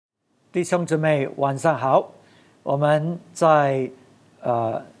弟兄姊妹，晚上好。我们在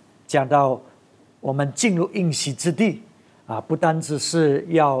讲到我们进入应许之地不单只是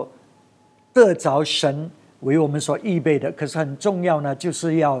要得着神为我们所预备的，可是很重要呢，就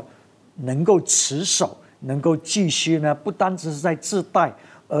是要能够持守，能够继续呢，不单只是在这代，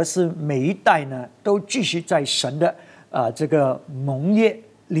而是每一代呢都继续在神的这个盟约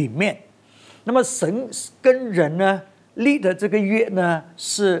里面。那么神跟人呢立的这个约呢，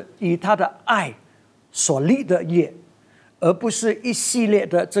是以他的爱所立的约，而不是一系列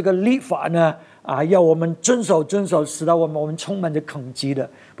的这个立法呢要我们遵守，使到我们充满着恐惧的。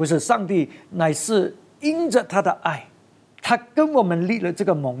不是，上帝乃是因着他的爱，他跟我们立了这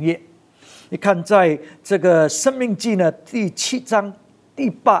个盟约。你看在这个申命记呢第7章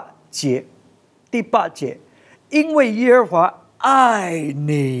第8节，因为耶和华爱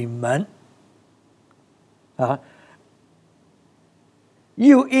你们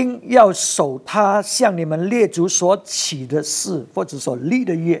又因要守他向你们列祖所起的誓，或者所立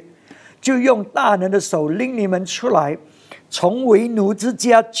的约，就用大能的手领你们出来，从为奴之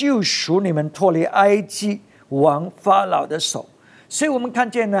家救赎你们，脱离埃及王法老的手。所以我们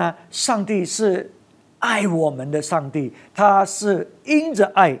看见呢，上帝是爱我们的上帝，他是因着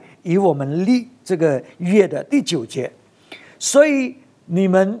爱与我们立这个约的。第9节，所以你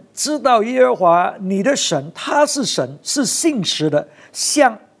们知道耶和华你的神，他是神，是信实的，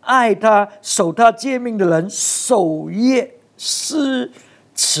向爱他守他诫命的人守约施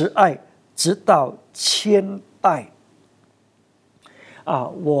慈爱，直到千代。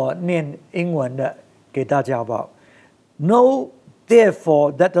我念英文的给大家好不好？ Know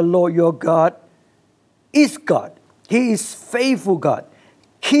therefore that the Lord your God is God. He is faithful God,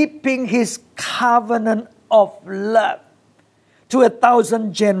 keeping his covenant of love to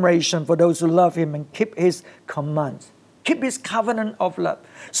 1,000 generations for those who love him and keep his commands. Keep his covenant of love.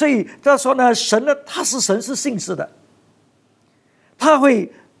 所以他说呢，神呢，他是神，是信实的，他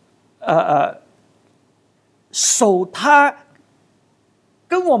会守他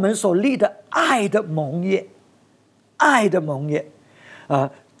跟我们所立的爱的盟约，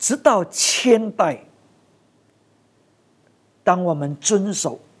直到千代。当我们遵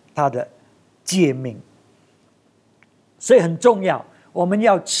守他的诫命，所以很重要，我们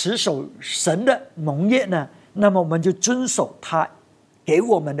要持守神的盟约呢，那么我们就遵守他给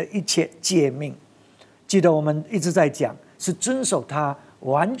我们的一切诫命。记得我们一直在讲，是遵守他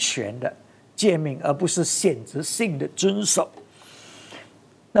完全的诫命，而不是选择性的遵守。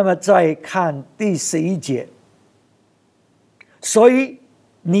那么再看第11节，所以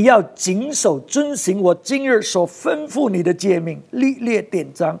你要谨守遵行我今日所吩咐你的诫命、律例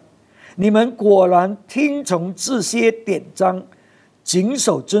典章。你们果然听从这些典章，谨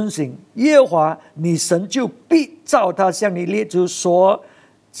守遵行，耶和华你神就必照他向你列祖所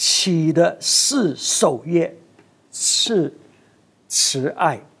起的誓守约，是慈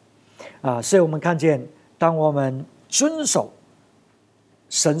爱所以我们看见，当我们遵守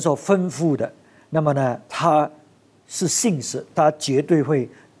神所吩咐的，那么呢，他是信实，他绝对会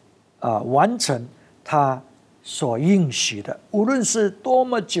完成他所应许的。无论是多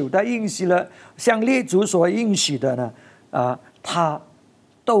么久他应许了，像列祖所应许的呢他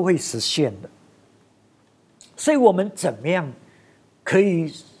都会实现的。所以我们怎么样可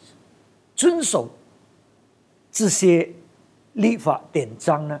以遵守这些律法典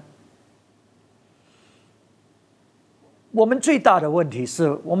章呢？我们最大的问题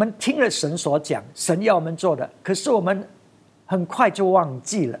是，我们听了神所讲，神要我们做的，可是我们很快就忘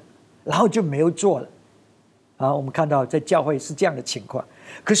记了，然后就没有做了我们看到在教会是这样的情况。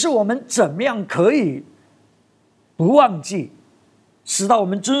可是我们怎么样可以不忘记，使到我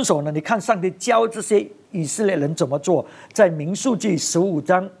们遵守呢？你看上帝教这些以色列人怎么做，在民数记15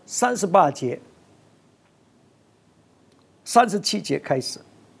章38节37节开始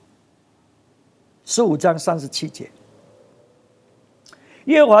，15章37节，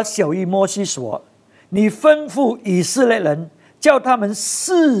耶和华晓谕摩西说，你吩咐以色列人，叫他们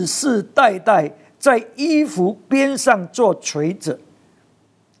世世代代在衣服边上做锤子，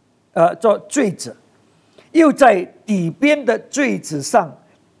做坠子，又在底边的坠子上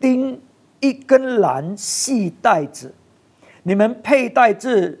钉一根蓝细带子。你们佩戴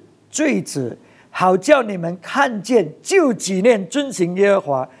这坠子，好叫你们看见，就纪念遵行耶和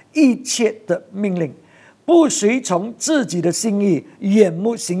华一切的命令，不随从自己的心意，眼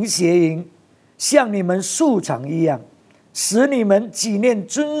目行邪淫，像你们素常一样，使你们纪念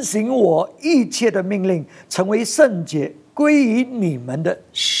遵行我一切的命令，成为圣洁，归于你们的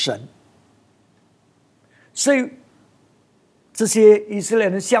神。所以这些以色列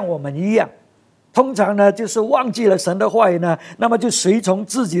人像我们一样通常呢就是忘记了神的话语呢，那么就随从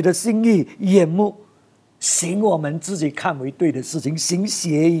自己的心意眼目，行我们自己看为对的事情，行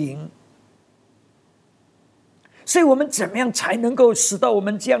邪淫。所以我们怎么样才能够使到我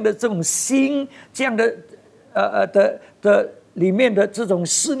们这样的这种心，这样的里面的这种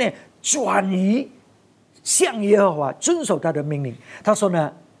思念转移向耶和华，遵守他的命令？他说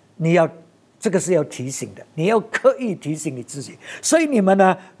呢，你要这个是要提醒的，你要刻意提醒你自己。所以你们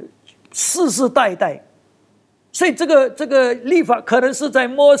呢，世世代代，所以这个律法可能是在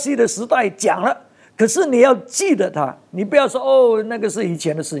摩西的时代讲了，可是你要记得它，你不要说哦，那个是以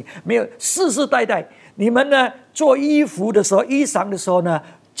前的事情，没有，世世代代。你们呢做衣服的时候，衣裳的时候呢，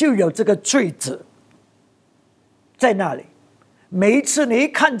就有这个坠子在那里。每一次你一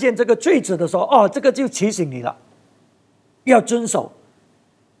看见这个坠子的时候，哦，这个就提醒你了，要遵守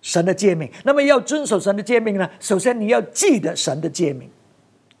神的诫命。那么要遵守神的诫命呢，首先你要记得神的诫命，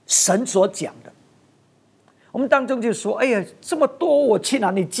神所讲的。我们当中就说，哎呀，这么多我去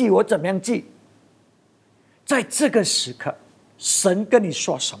哪里记，我怎么样记？在这个时刻神跟你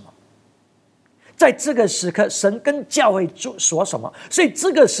说什么，在这个时刻神跟教会说什么，所以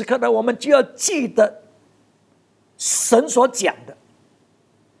这个时刻呢，我们就要记得神所讲的。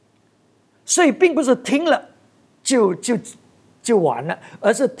所以并不是听了就完了，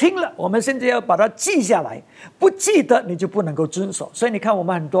而是听了我们现在要把它记下来，不记得你就不能够遵守。所以你看我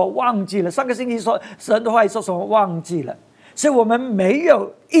们很多忘记了，上个星期说神的话说什么忘记了，所以我们没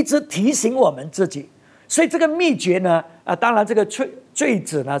有一直提醒我们自己。所以这个秘诀呢，当然这个坠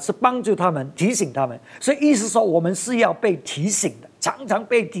子呢是帮助他们，提醒他们。所以意思说我们是要被提醒的，常常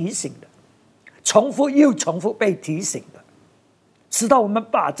被提醒的，重复又重复被提醒的，直到我们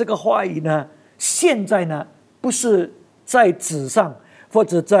把这个话语呢，现在呢不是在纸上或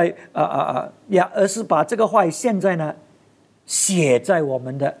者在而是把这个话语现在呢写在我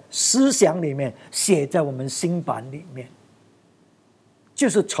们的思想里面，写在我们心版里面，就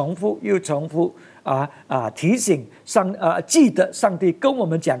是重复又重复提醒记得上帝跟我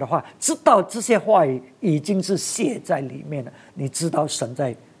们讲的话，知道这些话语已经是写在里面了，你知道神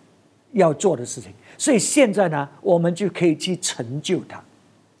在要做的事情，所以现在呢我们就可以去成就它，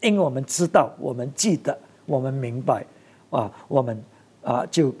因为我们知道，我们记得，我们明白我们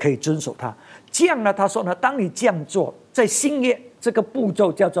就可以遵守它。这样呢，他说呢，当你这样做，在新约这个步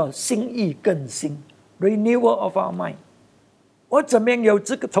骤叫做心意更新 （renewal of our mind）。我怎么样有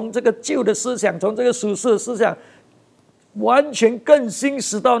这个从这个旧的思想，从这个属世的思想完全更新，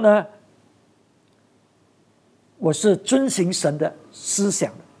使到呢，我是遵行神的思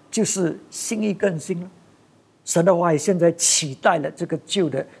想的，就是心意更新了。神的话语现在取代了这个旧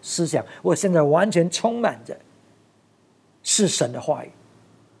的思想，我现在完全充满着是神的话语。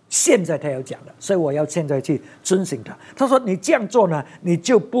现在他要讲的，所以我要现在去遵行它。他说你这样做呢，你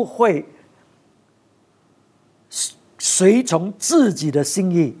就不会随从自己的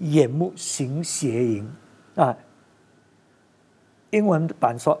心意眼目行邪淫英文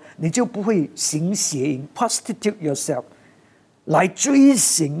版说你就不会行邪淫 prostitute yourself， 来追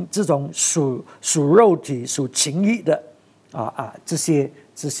寻这种属肉体属情欲的这些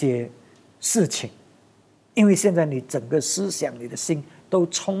事情。因为现在你整个思想你的心都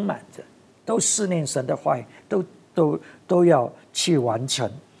充满着，都思念神的话语，都要去完成。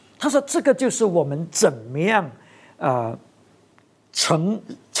他说这个就是我们怎么样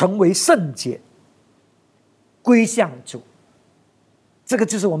成为圣洁，归向主。这个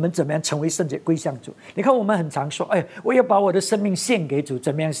就是我们怎么样成为圣洁，归向主。你看我们很常说，哎，我要把我的生命献给主，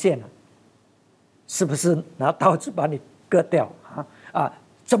怎么样献呢？是不是拿刀子把你割掉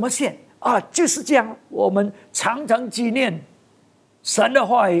怎么献就是这样。我们常常纪念神的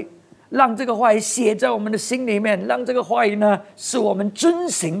话语，让这个话语写在我们的心里面，让这个话语呢是我们遵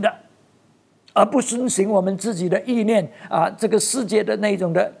行的，而不遵行我们自己的意念这个世界的那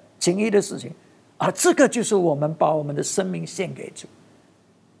种的情欲的事情这个就是我们把我们的生命献给主，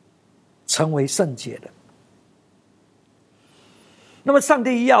成为圣洁的。那么上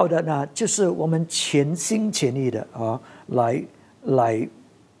帝要的呢，就是我们全心全意的来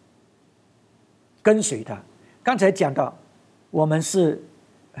跟随他。刚才讲到我们是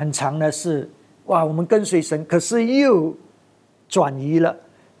很长的是我们跟随神，可是又转移了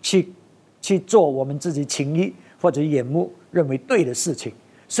去做我们自己情意或者眼目认为对的事情，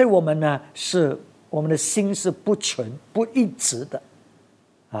所以我们呢是我们的心是不纯不一致的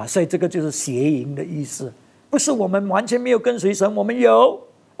所以这个就是邪淫的意思。不是我们完全没有跟随神，我们有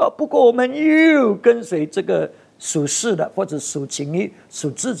不过我们又跟随这个属世的或者属情欲属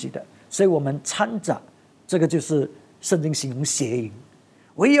自己的，所以我们掺杂，这个就是圣经形容邪淫。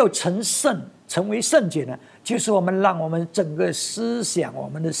唯有成圣成为圣洁呢？就是我们让我们整个思想、我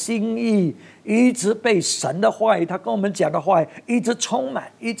们的心意一直被神的话语，他跟我们讲的话语一直充满，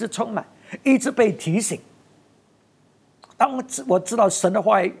一直充满，一直被提醒。当我知道神的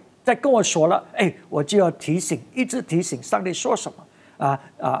话语在跟我说了，我就要提醒，一直提醒上帝说什么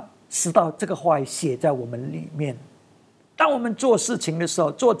直到这个话语写在我们里面。当我们做事情的时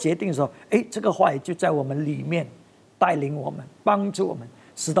候，做决定的时候，这个话语就在我们里面带领我们，帮助我们，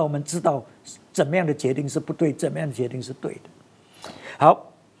使到我们知道怎么样的决定是不对，怎么样的决定是对的。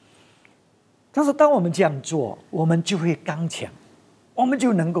好，但是当我们这样做，我们就会刚强，我们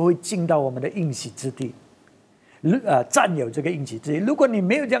就能够会进到我们的应许之地，占有这个应许之地。如果你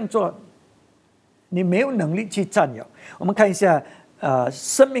没有这样做，你没有能力去占有。我们看一下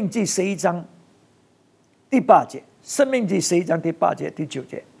申命记11章第8节，申命记11章第8节第9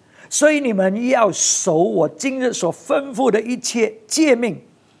节，所以你们要守我今日所吩咐的一切诫命，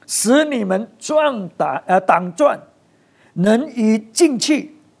使你们党赚，能以进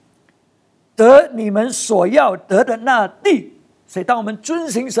去得你们所要得的那地。所以当我们遵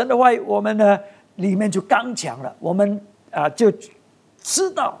行神的话语，我们呢里面就刚强了，我们就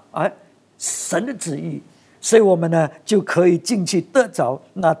知道神的旨意，所以我们呢就可以进去得着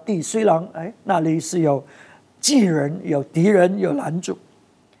那地。虽然那里是有巨人、有敌人、有拦阻，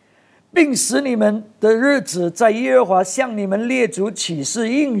并使你们的日子在耶和华向你们列祖起誓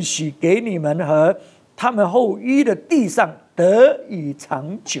应许给你们和他们后裔的地上得以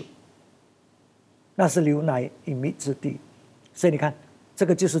长久，那是流奶与蜜之地。所以你看，这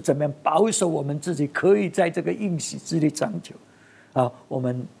个就是怎么样保守我们自己可以在这个应许之地长久我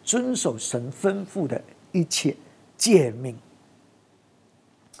们遵守神吩咐的一切诫命。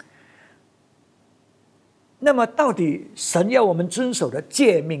那么到底神要我们遵守的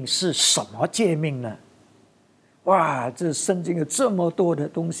诫命是什么诫命呢？哇，这圣经有这么多的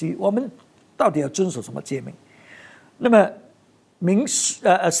东西，我们到底要遵守什么诫命？那么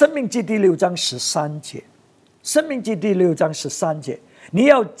申命记第6章13节，申命记第6章13节，你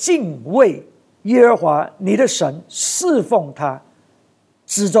要敬畏耶和华你的神，侍奉他，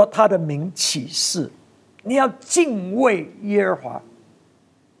指着他的名起誓。你要敬畏耶和华，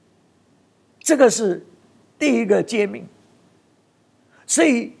这个是第一个诫命。所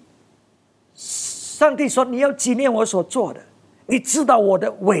以上帝说，你要纪念我所做的，你知道我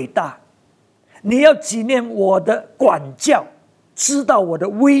的伟大，你要纪念我的管教，知道我的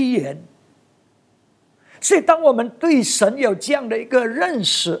威严。所以当我们对神有这样的一个认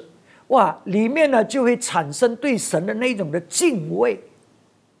识，里面呢就会产生对神的那种的敬畏。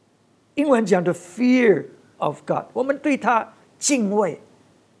英文讲的 fear of God， 我们对他敬畏，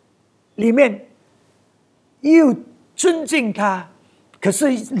里面又尊敬他，可是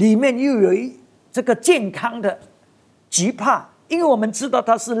里面又有这个健康的惧怕，因为我们知道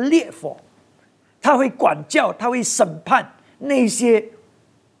他是烈火，他会管教，他会审判那些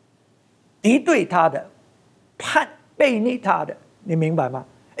敌对他的、背逆他的，你明白吗？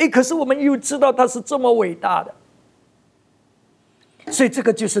可是我们又知道他是这么伟大的，所以这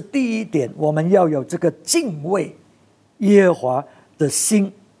个就是第一点，我们要有这个敬畏耶和华的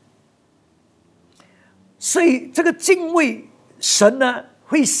心。所以这个敬畏神呢，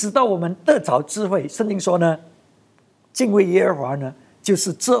会使到我们得着智慧。圣经说呢，敬畏耶和华呢，就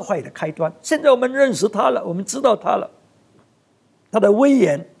是智慧的开端。现在我们认识他了，我们知道他了，他的威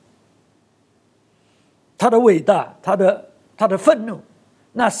严，他的伟大，他的愤怒。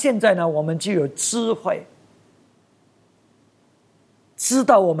那现在呢，我们就有智慧，知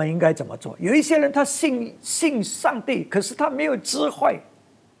道我们应该怎么做。有一些人他信上帝，可是他没有智慧，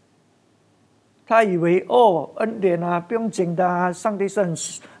他以为恩典不用紧的上帝是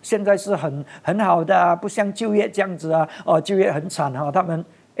现在是很好的不像旧约这样子旧约很惨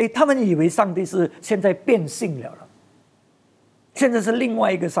他们以为上帝是现在变性了，现在是另外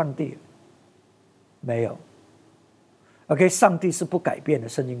一个上帝，没有。OK， 上帝是不改变的，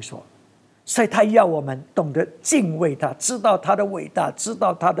圣经说，所以他要我们懂得敬畏他，知道他的伟大，知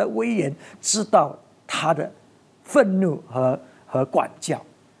道他的威严，知道他的愤怒和管教，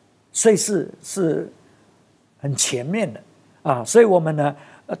所以是很前面的所以我们呢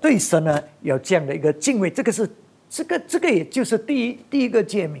对神呢有这样的一个敬畏，这个也就是第一个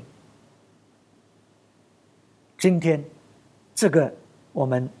诫命。今天这个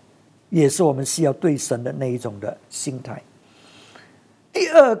也是我们需要对神的那一种的心态。第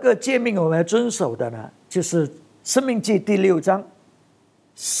二个诫命我们要遵守的呢，就是申命记第6章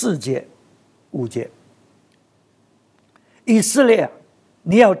4节5节，以色列，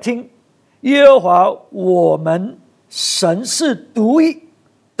你要听，耶和华我们神是独一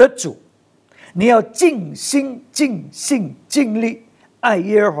的主，你要尽心尽性尽力爱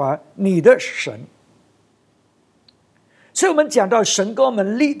耶和华你的神。所以我们讲到神跟我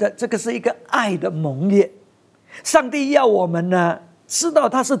们立的这个是一个爱的盟约，上帝要我们呢知道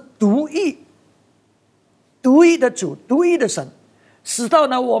他是独一的主，独一的神，使到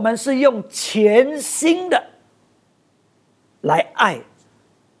呢我们是用全心的来爱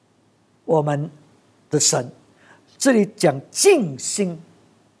我们的神。这里讲尽心、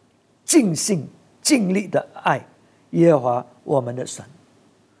尽性、尽力的爱耶和华我们的神。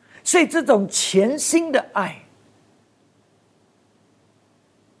所以这种全心的爱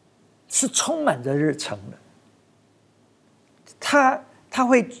是充满着热忱的，它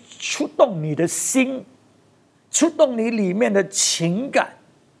会触动你的心，触动你里面的情感，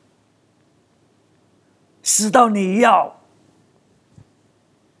使到你要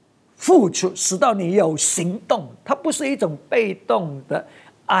付出，使到你有行动。它不是一种被动的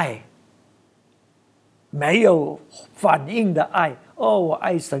爱，没有反应的爱。哦，我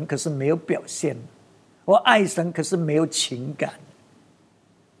爱神，可是没有表现；我爱神，可是没有情感。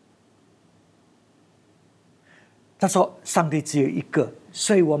他说上帝只有一个，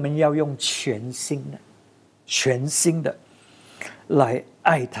所以我们要用全心的来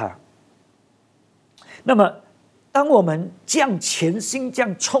爱他。那么当我们这样全心、这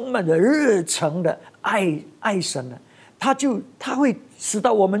样充满着热忱的爱神呢，他会使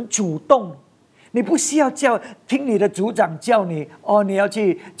到我们主动。你不需要听你的组长叫你你要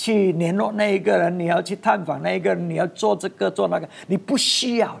去联络那一个人，你要去探访那一个人，你要做这个做那个，你不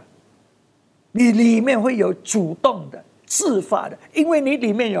需要。你里面会有主动的、自发的，因为你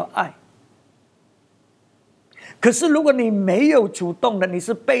里面有爱。可是如果你没有主动的，你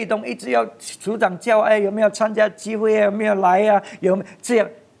是被动，一直要组长叫有没有参加聚会有没有来有没有这样，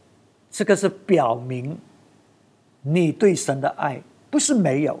这个是表明你对神的爱不是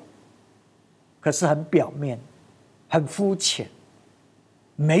没有，可是很表面、很肤浅，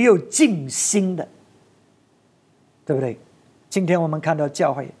没有尽心的，对不对？今天我们看到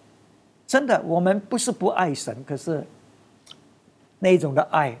教会，真的我们不是不爱神，可是那一种的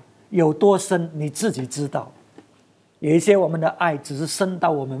爱有多深你自己知道。有一些我们的爱只是深到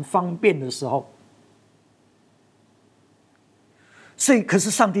我们方便的时候。所以可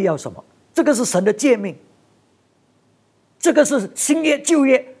是上帝要什么？这个是神的诫命，这个是新约旧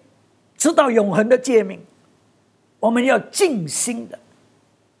约直到永恒的诫命。我们要尽心的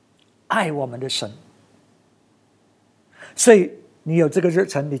爱我们的神。所以你有这个热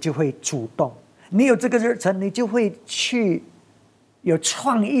忱，你就会主动；你有这个热忱，你就会去有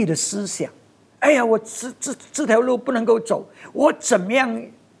创意的思想。哎呀，我这条路不能够走，我怎么样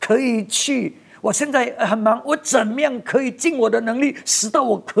可以去？我现在很忙，我怎么样可以尽我的能力，使到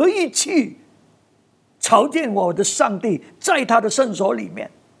我可以去朝见我的上帝，在他的圣所里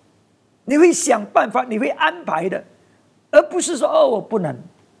面。你会想办法，你会安排的，而不是说我不能。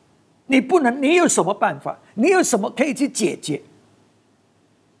你不能，你有什么办法？你有什么可以去解决？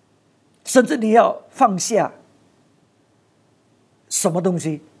甚至你要放下什么东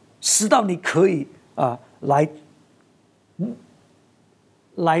西，使到你可以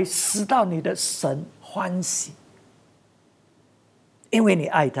来使到你的神欢喜，因为你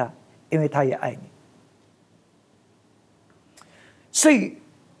爱他，因为他也爱你。所以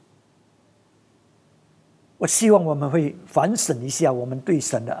我希望我们会反省一下我们对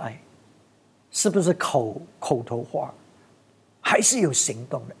神的爱是不是口头话，还是有行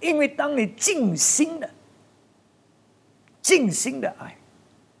动的。因为当你尽心的爱，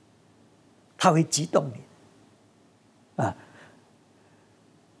他会激动你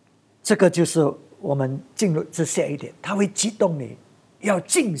这个就是我们进入这下一点，他会激动你要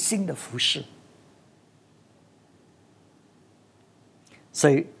尽心的服侍。所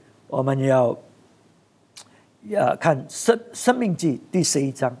以我们要看生命记第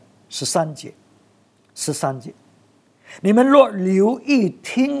11章13节，你们若留意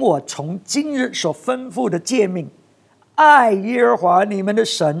听我从今日所吩咐的诫命，爱耶和华你们的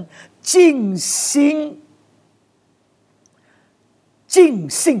神，尽心尽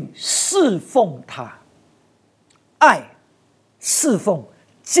性侍奉他。爱、侍奉、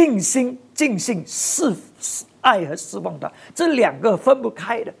尽心尽性爱和侍奉他，这两个分不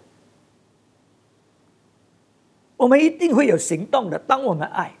开的。我们一定会有行动的。当我们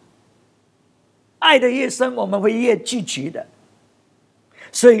爱的越深，我们会越聚集的。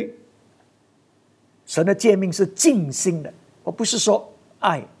所以神的诫命是尽心的，我不是说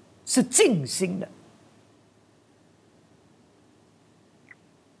爱，是尽心的。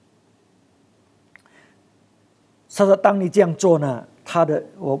他说当你这样做呢，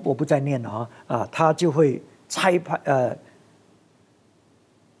我不再念了他就会差派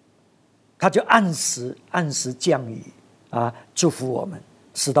他就按时降雨祝福我们，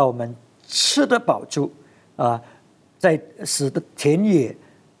使到我们吃得饱足在使得田野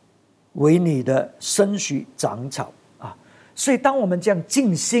为你的生许长草所以当我们这样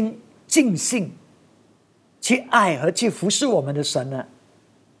尽心尽性去爱和去服侍我们的神呢，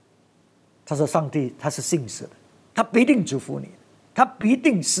他说上帝他是信实的，他必定祝福你，他必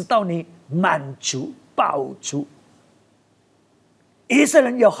定使到你满足饱足。以色列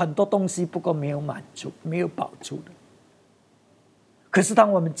人有很多东西，不过没有满足，没有饱足的。可是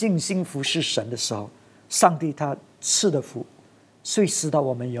当我们尽心服侍神的时候，上帝他赐的福，所以使到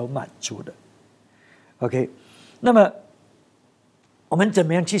我们有满足的。OK， 那么我们怎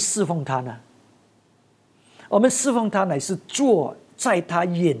么样去侍奉他呢？我们侍奉他乃是做在他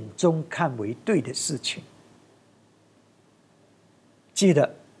眼中看为对的事情。记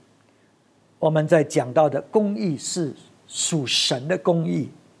得我们在讲到的公义是属神的公义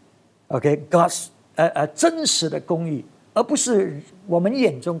 ，OK， God's 真实的公义，而不是我们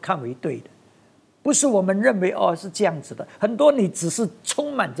眼中看为对的，不是我们认为是这样子的。很多你只是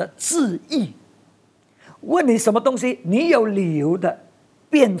充满着自义，问你什么东西，你有理由的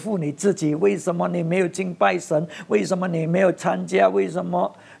辩护你自己，为什么你没有敬拜神？为什么你没有参加？为什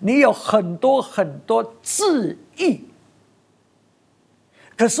么你有很多很多自义？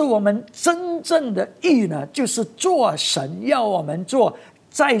可是我们真正的义呢，就是做神要我们做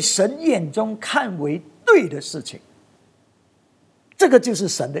在神眼中看为对的事情，这个就是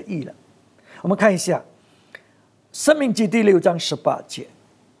神的义了。我们看一下申命记第6章18节，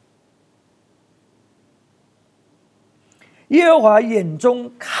耶和华眼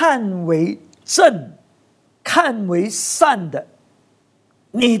中看为正看为善的，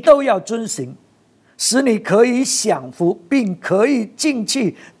你都要遵行，使你可以享福，并可以进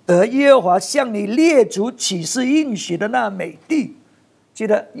去得耶和华向你列祖起誓应许的那美地。记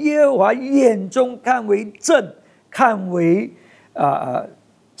得耶和华眼中看为正看为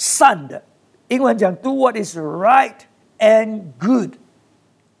善的，英文讲 do what is right and good，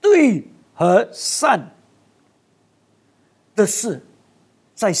 对和善的事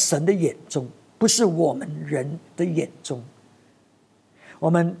在神的眼中，不是我们人的眼中。我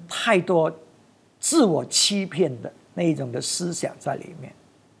们太多自我欺骗的那一种的思想在里面，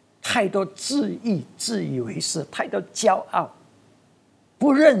太多自以为是，太多骄傲，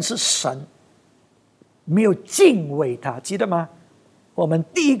不认识神，没有敬畏他，记得吗？我们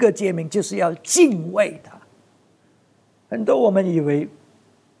第一个诫命就是要敬畏他。很多我们以为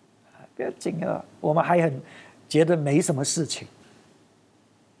不要紧啊，我们还很觉得没什么事情。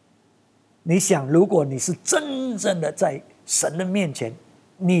你想，如果你是真正的在神的面前，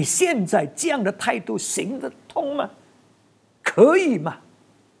你现在这样的态度行得通吗？可以吗？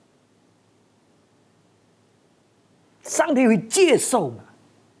上帝会接受吗？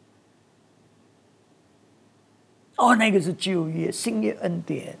那个是旧约，新约恩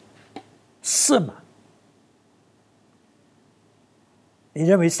典，是吗？你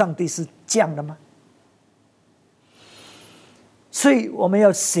认为上帝是这样的吗？所以我们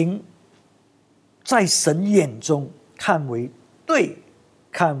要行在神眼中看为对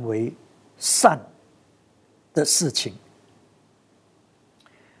看为善的事情。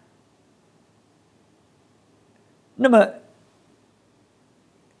那么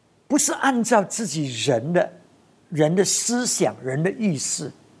不是按照自己人的思想人的意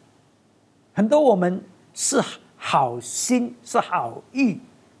识，很多我们是好心是好意，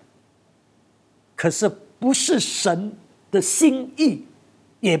可是不是神的心意，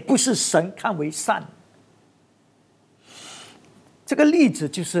也不是神看为善。这个例子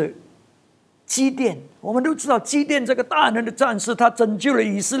就是基甸，我们都知道基甸这个大能的战士，他拯救了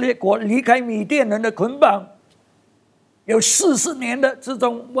以色列国离开米甸人的捆绑，有40年的这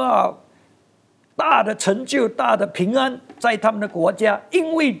种大的成就，大的平安在他们的国家，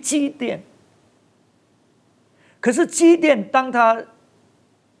因为基甸。可是基甸当他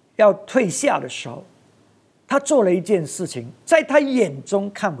要退下的时候，他做了一件事情，在他眼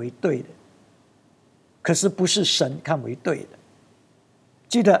中看为对的，可是不是神看为对的。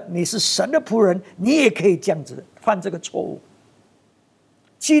记得你是神的仆人，你也可以这样子犯这个错误。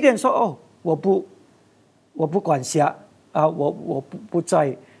基甸说我不管辖我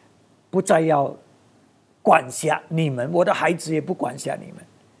不再要管辖你们，我的孩子也不管辖你们。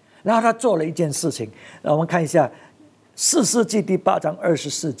然后他做了一件事情，我们看一下士师记第8章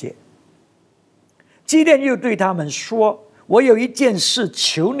24节，基甸又对他们说，我有一件事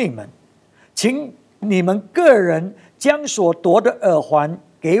求你们，请你们个人将所夺的耳环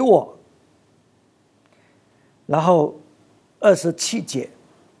给我。然后27节，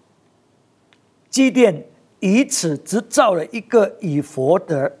基甸以此只造了一个以弗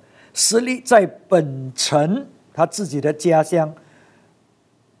得，实立在本城他自己的家乡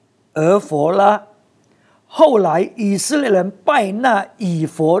俄弗拉。后来以色列人拜那以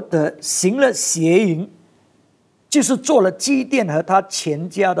弗得，行了邪淫，就是做了基甸和他全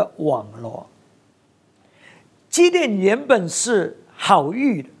家的网罗。基甸原本是好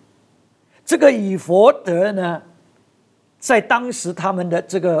玉的，这个以弗得呢，在当时他们的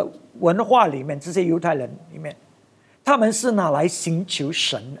这个文化里面，这些犹太人里面，他们是拿来寻求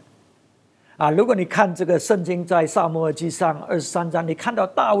神的啊。如果你看这个圣经在撒母耳记上23章，你看到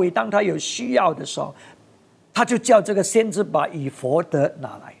大卫当他有需要的时候，他就叫这个先知把以弗得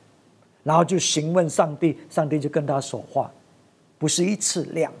拿来，然后就询问上帝，上帝就跟他说话，不是一次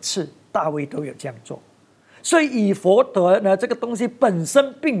两次，大卫都有这样做。所以以弗得呢，这个东西本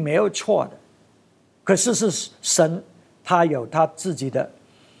身并没有错的，可是是神他有他自己的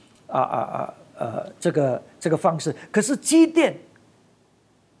这个方式。可是基甸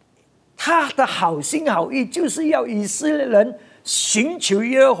他的好心好意就是要以色列人寻求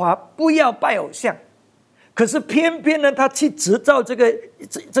耶和华，不要拜偶像。可是偏偏呢，他去制造这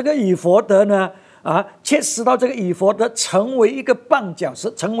个以弗得呢，却使到这个以弗得成为一个绊脚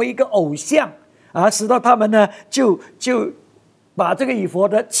石，成为一个偶像使到他们呢就把这个以弗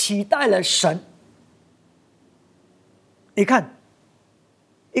得取代了神。你看，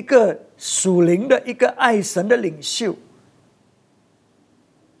一个属灵的一个爱神的领袖，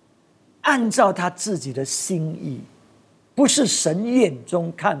按照他自己的心意，不是神眼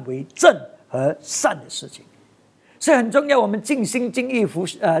中看为正和善的事情。所以很重要，我们尽心尽意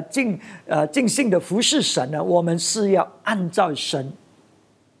尽性的服侍神呢，我们是要按照神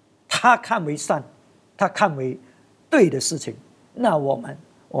他看为善，他看为对的事情，那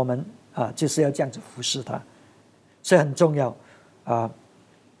我们就是要这样子服侍他。所以很重要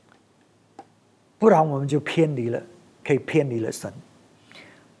不然我们就可以偏离了神。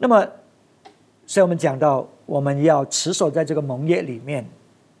那么所以我们讲到，我们要持守在这个盟约里面，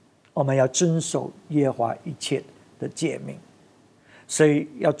我们要遵守耶和华一切的诫命。所以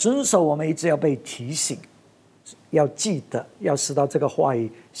要遵守，我们一直要被提醒，要记得，要使到这个话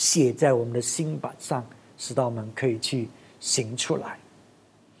语写在我们的心板上，使到我们可以去行出来。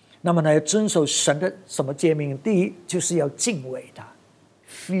那么呢，要遵守神的什么诫命？第一，就是要敬畏他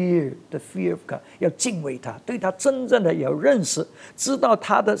 ，the fear of God， 要敬畏他，对他真正的有认识，知道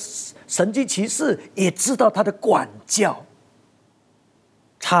他的神迹奇事，也知道他的管教，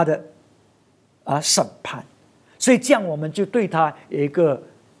他的审判。所以这样我们就对他有一个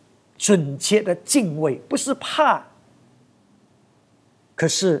准确的敬畏，不是怕，可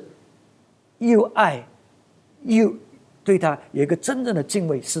是又爱，又对他有一个真正的敬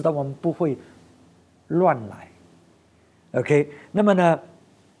畏，使得我们不会乱来。OK， 那么呢，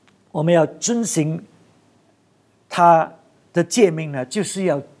我们要遵行他的诫命呢，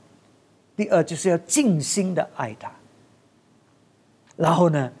第二就是要尽心的爱他，然后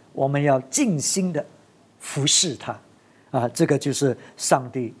呢，我们要尽心的服侍他这个就是上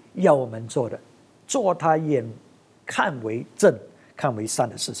帝要我们做的，做他眼看为正、看为善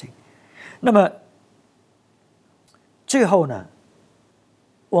的事情。那么最后呢，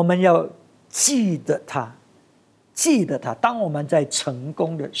我们要记得他。当我们在成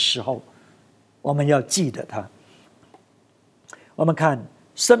功的时候，我们要记得他。我们看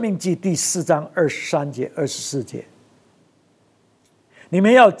申命记第4章23节、24节，你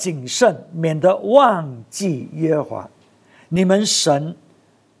们要谨慎，免得忘记耶和华你们神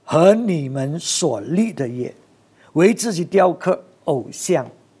和你们所立的业，为自己雕刻偶像。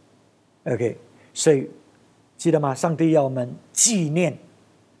 OK， 所以记得吗？上帝要我们纪念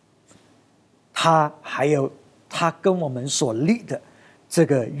他，还有他跟我们所立的这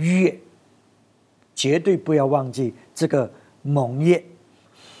个约，绝对不要忘记这个盟约，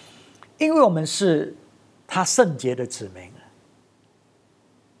因为我们是他圣洁的子民。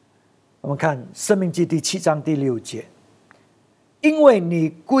我们看申命记第7章第6节，因为你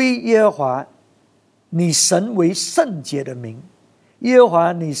归耶和华你神为圣洁的名，耶和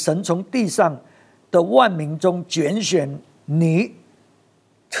华你神从地上的万民中拣选你，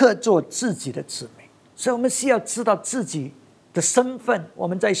特作自己的子民。所以我们需要知道自己的身份，我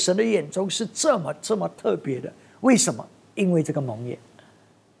们在神的眼中是这么特别的。为什么？因为这个盟约，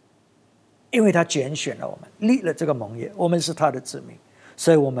因为他拣选了我们，立了这个盟约，我们是他的子民。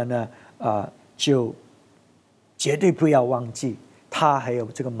所以我们呢就绝对不要忘记他还有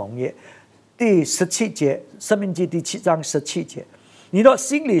这个盟约。第17节，申命记第7章17节，你若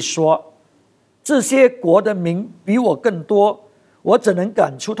心里说，这些国的民比我更多，我怎能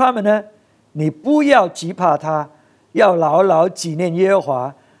赶出他们呢？你不要惧怕他，要牢牢纪念耶和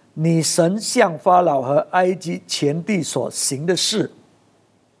华你神向法老和埃及全地所行的事。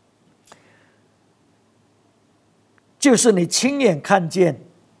就是你亲眼看见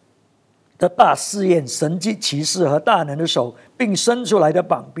的大试验、神迹奇事和大能的手，并伸出来的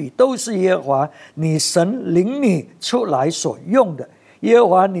膀臂，都是耶和华你神领你出来所用的。耶和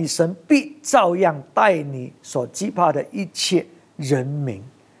华你神必照样待你所惧怕的一切人民。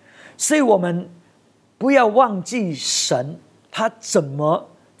所以我们不要忘记神他怎么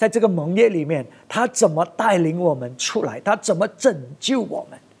在这个盟约里面，他怎么带领我们出来，他怎么拯救我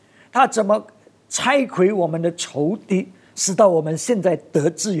们，他怎么拆毁我们的仇敌，使到我们现在得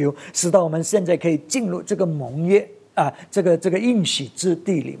自由，使到我们现在可以进入这个盟约这个应许之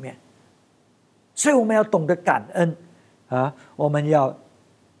地里面。所以我们要懂得感恩我们要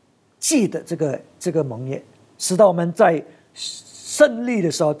记得这个盟约，使到我们在胜利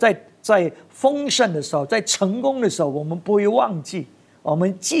的时候，在丰盛的时候，在成功的时候，我们不会忘记，我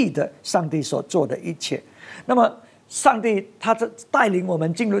们记得上帝所做的一切。那么上帝他带领我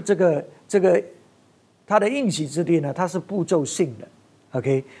们进入这个他的应许之地呢，它是步骤性的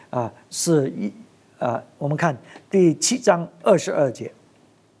 ，OK 我们看第7章22节。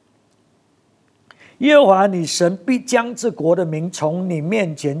耶和华你神必将这国的民从你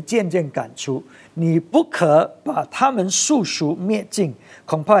面前渐渐赶出，你不可把他们速速灭尽，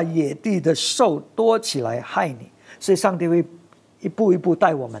恐怕野地的兽多起来害你。所以上帝会一步一步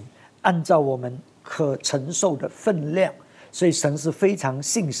带我们，按照我们可承受的分量。所以神是非常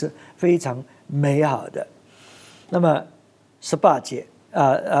信实、非常美好的。那么18节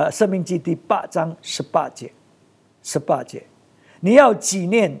申命记第8章18节，你要纪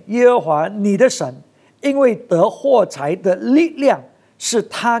念耶和华你的神，因为得获财的力量是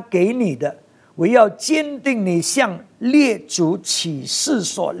他给你的，我要坚定你向列祖起誓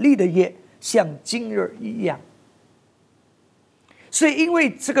所立的约，像今日一样。所以因为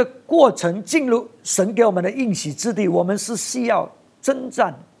这个过程进入神给我们的应许之地，我们是需要征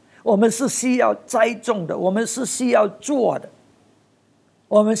战，我们是需要栽种的，我们是需要做的，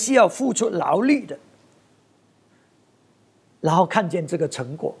我们需要付出劳力的，然后看见这个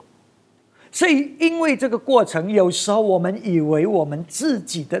成果。所以因为这个过程，有时候我们以为我们自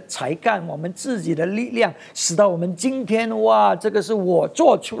己的才干，我们自己的力量，使到我们今天这个是我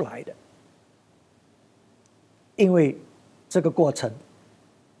做出来的。因为这个过程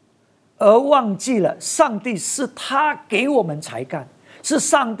而忘记了上帝是他给我们才干，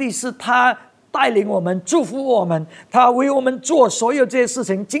是他带领我们，祝福我们，他为我们做所有这些事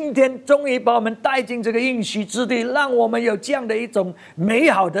情。今天终于把我们带进这个应许之地，让我们有这样的一种美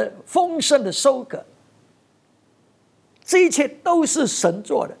好的丰盛的收割。这一切都是神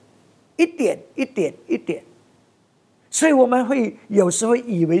做的，一点一点一点。所以我们有时会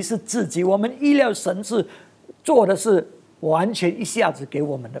以为是自己，我们意料神是做的是完全一下子给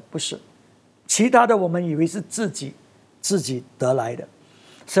我们的，不是。其他的我们以为是自己得来的。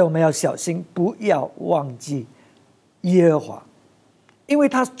所以我们要小心，不要忘记耶和华，因为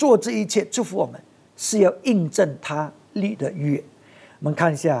他做这一切祝福我们，是要印证他立的约。我们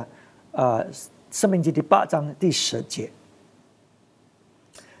看一下申命记第8章第10节，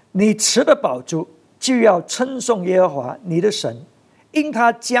你吃的饱足，就要称颂耶和华你的神，因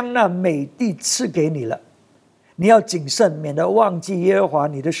他将那美地赐给你了。你要谨慎，免得忘记耶和华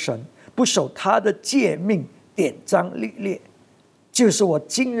你的神，不守他的诫命典章律例，就是我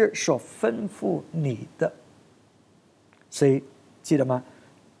今日所吩咐你的。所以记得吗？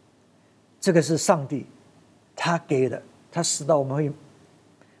这个是上帝他给的，他使到我们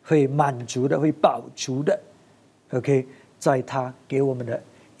会满足的，会饱足的 OK， 在他给我们的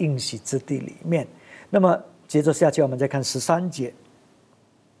应许之地里面。那么接着下去我们再看13节，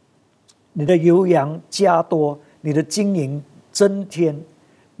你的油羊加多，你的金银增添，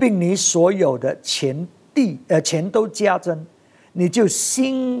并你所有的钱都加增，你就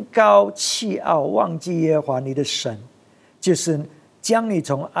心高气傲，忘记耶和华你的神，就是将你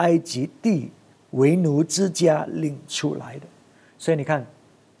从埃及地为奴之家领出来的。所以你看，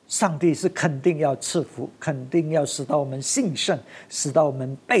上帝是肯定要赐福，肯定要使到我们兴盛，使到我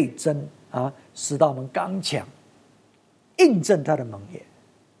们倍增使到我们刚强，印证他的盟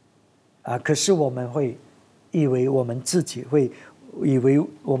约可是我们会以为我们自己会以为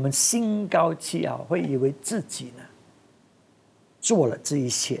我们心高气傲，会以为自己呢做了这一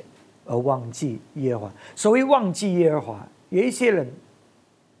切，而忘记耶和华。所谓忘记耶和华，有一些人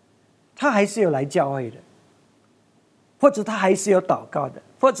他还是有来教会的，或者他还是有祷告的，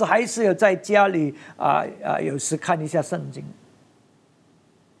或者还是有在家里有时看一下圣经，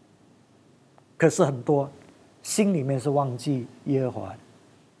可是很多心里面是忘记耶和华的，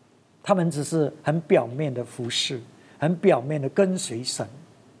他们只是很表面的服侍，很表面的跟随神。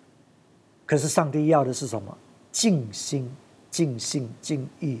可是上帝要的是什么？尽心尽性尽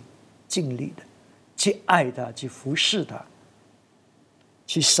意尽力的去爱他，去服侍他，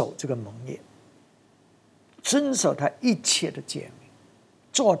去守这个盟约，遵守他一切的诫命，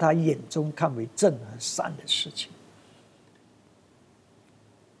做他眼中看为正和善的事情。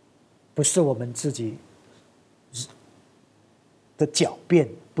不是我们自己的狡辩，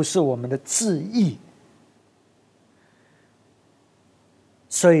不是我们的自义。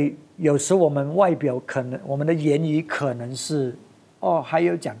所以有时我们外表可能，我们的言语可能是还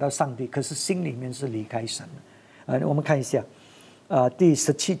有讲到上帝，可是心里面是离开神的。我们看一下第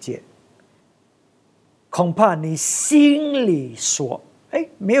17节，恐怕你心里说，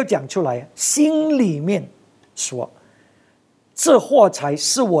没有讲出来，心里面说，这货财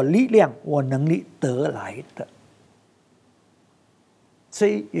是我力量我能力得来的。所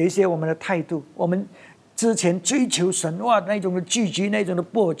以有一些我们的态度，我们之前追求神那种的拒绝，那种的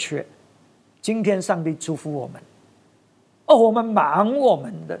剥缺，今天上帝祝福我们，我们忙我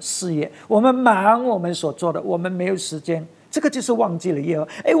们的事业，我们忙我们所做的，我们没有时间，这个就是忘记了耶和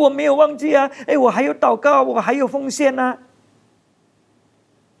华。我没有忘记啊，我还有祷告，我还有奉献啊。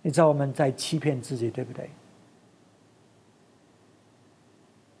你知道我们在欺骗自己，对不对？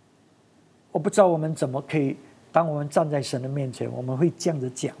我不知道我们怎么可以，当我们站在神的面前，我们会这样子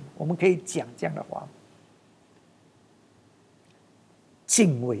讲，我们可以讲这样的话。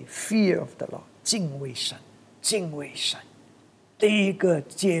敬畏 fear of the Lord， 敬畏神，敬畏神。第一个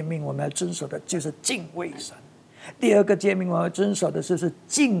诫命我们要遵守的就是敬畏神，第二个诫命我们要遵守的就是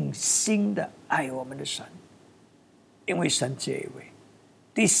尽心的爱我们的神，因为神这一位。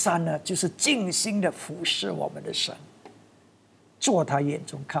第三呢，就是尽心的服侍我们的神，做他眼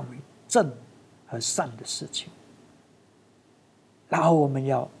中看为正和善的事情。然后我们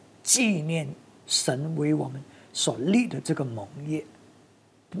要纪念神为我们所立的这个盟约，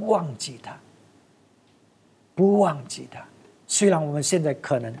不忘记他，不忘记他。虽然我们现在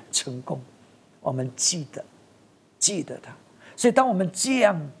可能成功，我们记得他。所以当我们这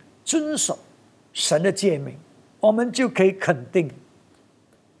样遵守神的诫命，我们就可以肯定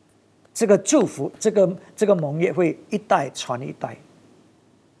这个祝福，这个盟约会一代传一代。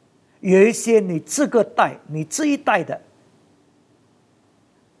有一些你这个代，你这一代的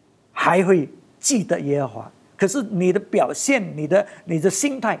还会记得耶和华，可是你的表现，你的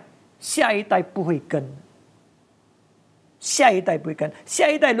心态，下一代不会跟，下一代不会跟，下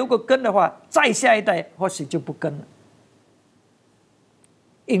一代如果跟的话，再下一代或许就不跟了，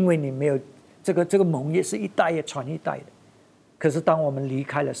因为你没有这个盟约是一代也传一代的。可是当我们离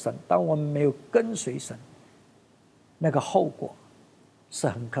开了神，当我们没有跟随神，那个后果是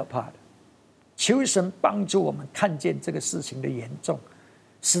很可怕的。求神帮助我们看见这个事情的严重，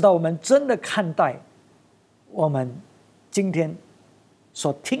使到我们真的看待我们今天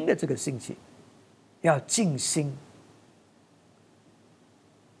所听的这个信息，要尽心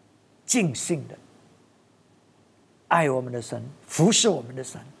尽性的爱我们的神，服侍我们的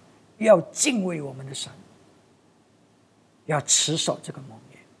神，要敬畏我们的神，要持守这个盟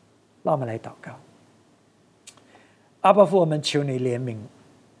约。让我们来祷告。阿爸父，我们求你怜悯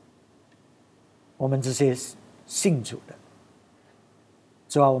我们这些信主的。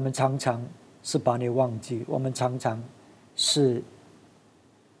主啊，我们常常是把你忘记，我们常常是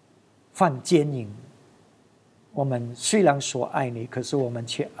犯奸淫。我们虽然说爱你，可是我们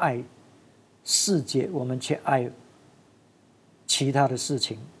却爱世界，我们却爱其他的事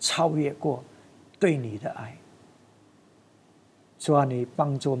情，超越过对你的爱。主啊，你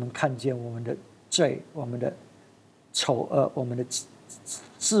帮助我们看见我们的罪，我们的丑恶，我们的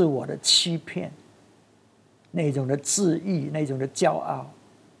自我的欺骗，那种的自义，那种的骄傲。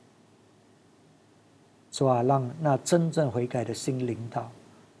主啊，让那真正悔改的心临到，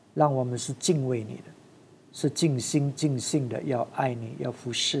让我们是敬畏你的，是尽心尽性的要爱你，要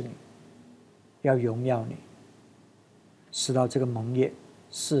服侍你，要荣耀你，使到这个盟约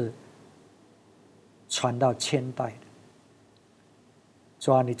是传到千代的。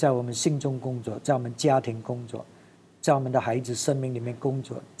主啊，你在我们心中工作，在我们家庭工作，在我们的孩子生命里面工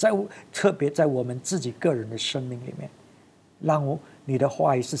作，特别在我们自己个人的生命里面，让你的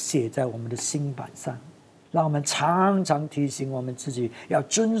话语是写在我们的心板上，让我们常常提醒我们自己要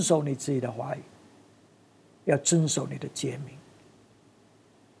遵守你自己的话语，要遵守你的诫命。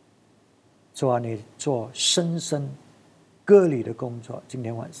主啊，你做深深割礼的工作。今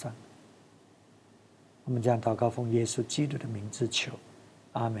天晚上我们将祷告奉耶稣基督的名字求，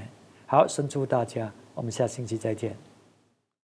阿们。好，神祝福大家，我们下星期再见。